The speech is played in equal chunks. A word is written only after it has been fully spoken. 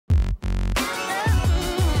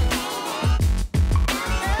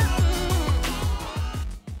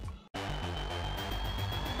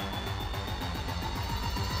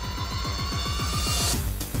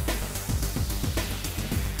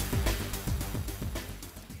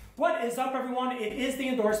What is up, everyone? It is the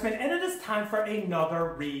endorsement, and it is time for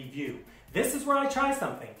another review. This is where I try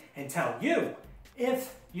something and tell you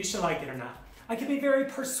if you should like it or not. I can be very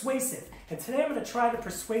persuasive, and today I'm going to try to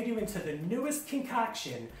persuade you into the newest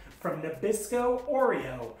concoction from Nabisco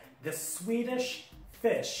Oreo, the Swedish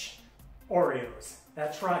Fish Oreos.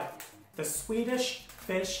 That's right, the Swedish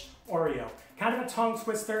Fish Oreo. Kind of a tongue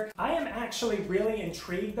twister. I am actually really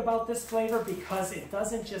intrigued about this flavor because it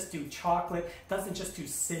doesn't just do chocolate, doesn't just do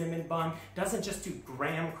cinnamon bun, doesn't just do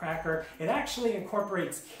graham cracker. It actually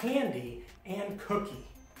incorporates candy and cookie.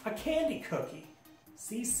 A candy cookie.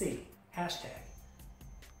 CC, hashtag.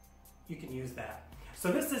 You can use that.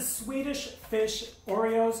 So this is Swedish Fish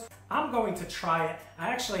Oreos. I'm going to try it. I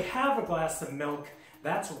actually have a glass of milk.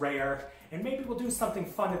 That's rare. And maybe we'll do something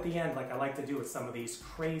fun at the end like I like to do with some of these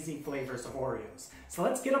crazy flavors of Oreos. So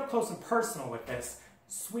let's get up close and personal with this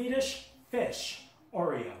Swedish Fish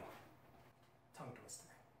Oreo. Tongue twister.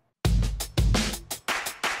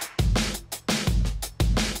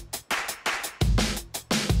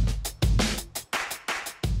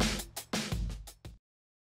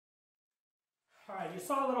 All right, you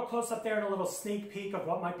saw a little close up there and a little sneak peek of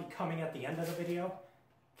what might be coming at the end of the video.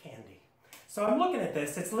 Candy. So I'm looking at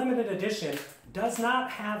this, it's limited edition, does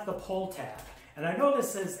not have the pull tab. And I know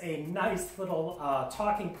this is a nice little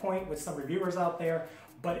talking point with some reviewers out there,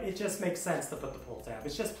 but it just makes sense to put the pull tab.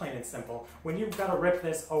 It's just plain and simple. When you've got to rip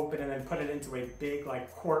this open and then put it into a big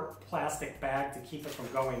like quart plastic bag to keep it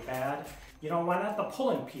from going bad, you know, why not the pull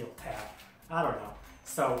and peel tab? I don't know.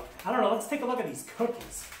 So, I don't know, let's take a look at these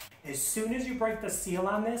cookies. As soon as you break the seal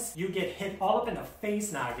on this, you get hit all up in the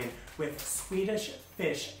face noggin with Swedish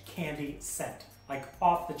Fish candy scent. Like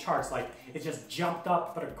off the charts, like it just jumped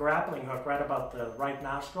up, put a grappling hook right about the right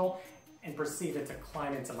nostril, and proceeded to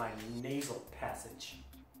climb into my nasal passage.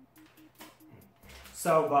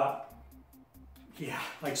 So, yeah,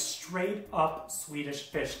 like straight up Swedish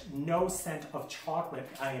Fish. No scent of chocolate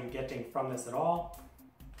I am getting from this at all.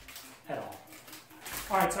 At all.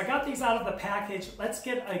 All right, so I got these out of the package. Let's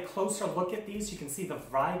get a closer look at these. You can see the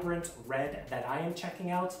vibrant red that I am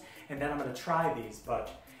checking out, and then I'm gonna try these,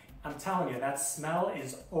 but I'm telling you, that smell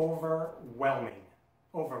is overwhelming.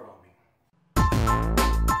 Overwhelming.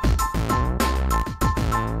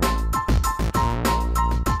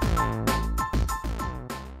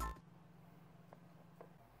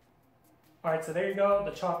 All right, so there you go,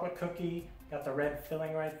 the chocolate cookie. Got the red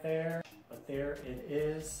filling right there, but there it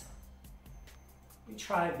is. Let me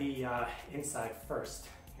try the inside first.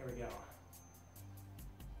 Here we go.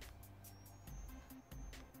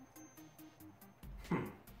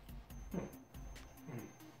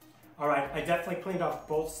 All right, I definitely cleaned off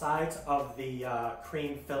both sides of the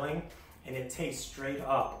cream filling, and it tastes straight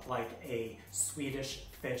up like a Swedish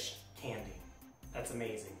Fish candy. That's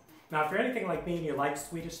amazing. Now, if you're anything like me and you like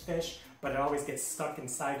Swedish Fish, but it always gets stuck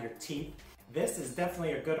inside your teeth, this is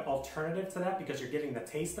definitely a good alternative to that because you're getting the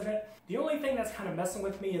taste of it. The only thing that's kind of messing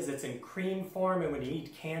with me is it's in cream form, and when you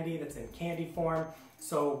eat candy, that's in candy form.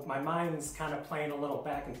 So my mind's kind of playing a little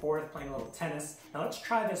back and forth, playing a little tennis. Now let's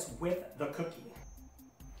try this with the cookie.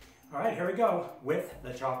 All right, here we go with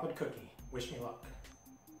the chocolate cookie. Wish me luck.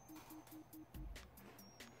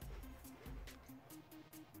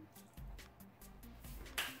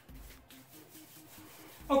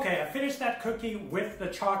 Okay, I finished that cookie with the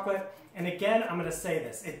chocolate. And again, I'm gonna say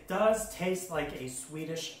this, it does taste like a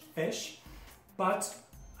Swedish Fish, but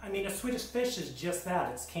I mean, a Swedish Fish is just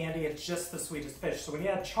that, it's candy, it's just the Swedish Fish. So when you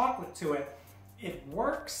add chocolate to it, it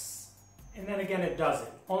works, and then again, it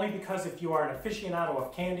doesn't. Only because if you are an aficionado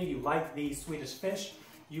of candy, you like the Swedish Fish,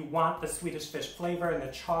 you want the Swedish Fish flavor, and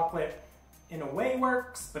the chocolate in a way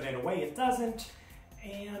works, but in a way it doesn't,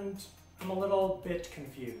 and I'm a little bit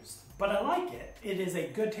confused. But I like it. It is a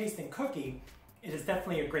good tasting cookie. It is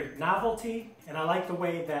definitely a great novelty, and I like the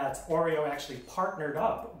way that Oreo actually partnered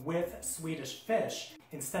up with Swedish Fish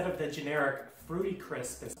instead of the generic fruity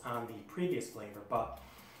crisp that's on the previous flavor. But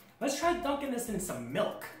let's try dunking this in some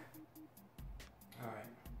milk. All right,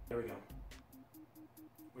 there we go.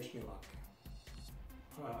 Wish me luck.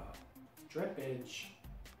 Drippage.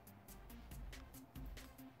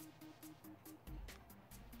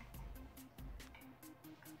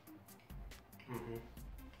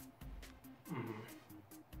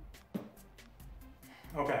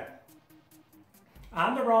 Okay.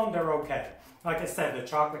 On their own, they're okay. Like I said, the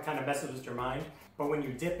chocolate kind of messes with your mind, but when you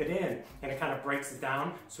dip it in, and it kind of breaks it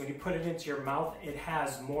down, so when you put it into your mouth, it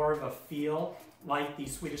has more of a feel like the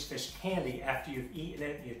Swedish Fish candy after you've eaten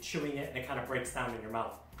it, you're chewing it, and it kind of breaks down in your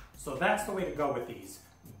mouth. So that's the way to go with these.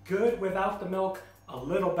 Good without the milk, a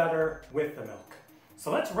little better with the milk.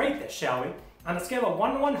 So let's rate this, shall we? On a scale of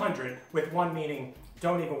 1 to 100, with 1 meaning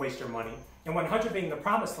don't even waste your money. And 100 being the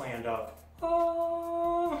promised land of,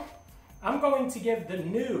 I'm going to give the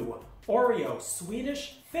new Oreo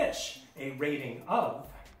Swedish Fish a rating of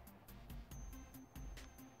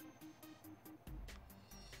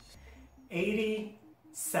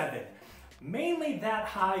 87. Mainly that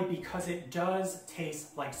high because it does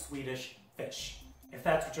taste like Swedish fish, if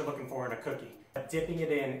that's what you're looking for in a cookie. But dipping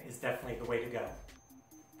it in is definitely the way to go.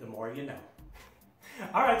 The more you know.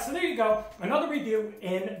 All right, so there you go. Another review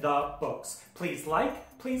in the books. Please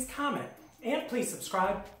like, please comment, and please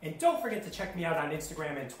subscribe. And don't forget to check me out on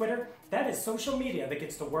Instagram and Twitter. That is social media that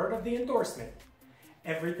gets the word of the endorsement.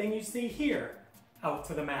 Everything you see here, out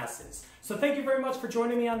to the masses. So thank you very much for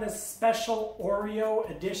joining me on this special Oreo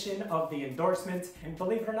edition of the endorsement. And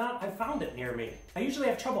believe it or not, I found it near me. I usually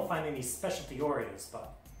have trouble finding these specialty Oreos,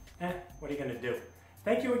 but what are you gonna do?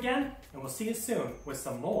 Thank you again, and we'll see you soon with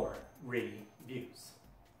some more reviews.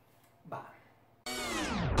 Bye.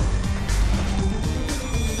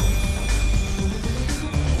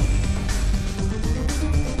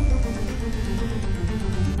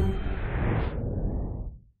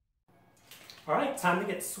 All right, time to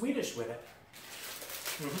get Swedish with it.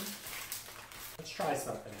 Let's try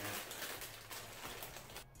something here.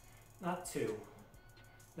 Not 2,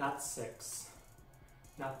 not 6,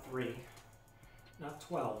 not 3, not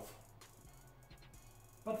 12,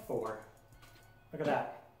 but 4. Look at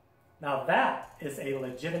that. Now that is a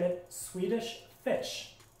legitimate Swedish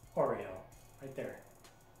fish Oreo, right there.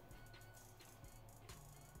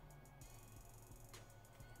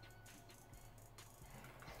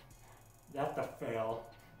 That's a fail.